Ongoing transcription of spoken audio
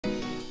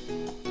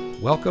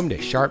Welcome to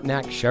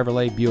Sharpnack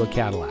Chevrolet Buick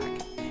Cadillac.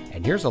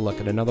 And here's a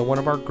look at another one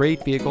of our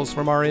great vehicles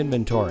from our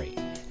inventory,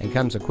 and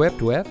comes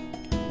equipped with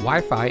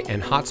Wi-Fi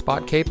and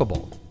hotspot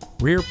capable,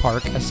 rear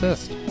park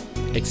assist,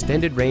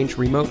 extended range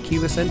remote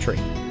keyless entry,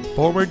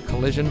 forward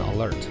collision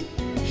alert,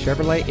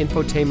 Chevrolet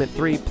Infotainment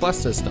 3 Plus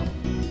system,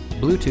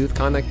 Bluetooth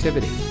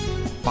connectivity,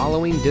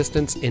 following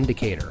distance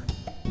indicator,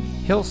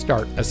 hill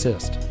start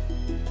assist,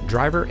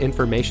 driver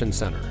information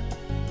center,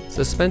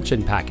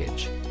 suspension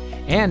package,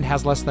 and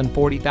has less than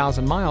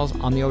 40,000 miles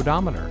on the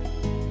odometer.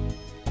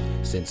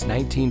 Since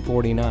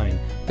 1949,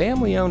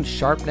 family-owned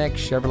Sharpnack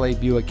Chevrolet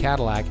Buick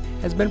Cadillac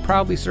has been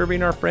proudly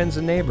serving our friends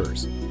and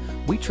neighbors.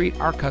 We treat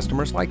our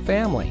customers like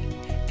family,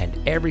 and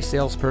every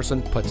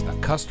salesperson puts the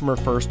customer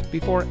first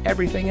before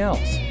everything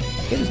else.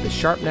 It is the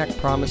Sharpnack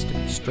promise to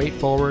be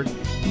straightforward,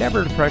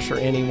 never to pressure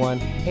anyone,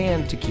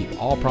 and to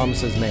keep all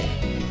promises made.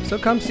 So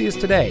come see us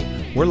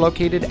today. We're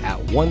located at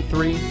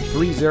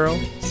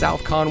 1330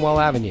 South Conwell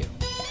Avenue.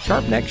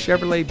 Sharpnack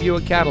Chevrolet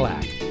Buick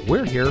Cadillac.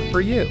 We're here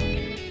for you.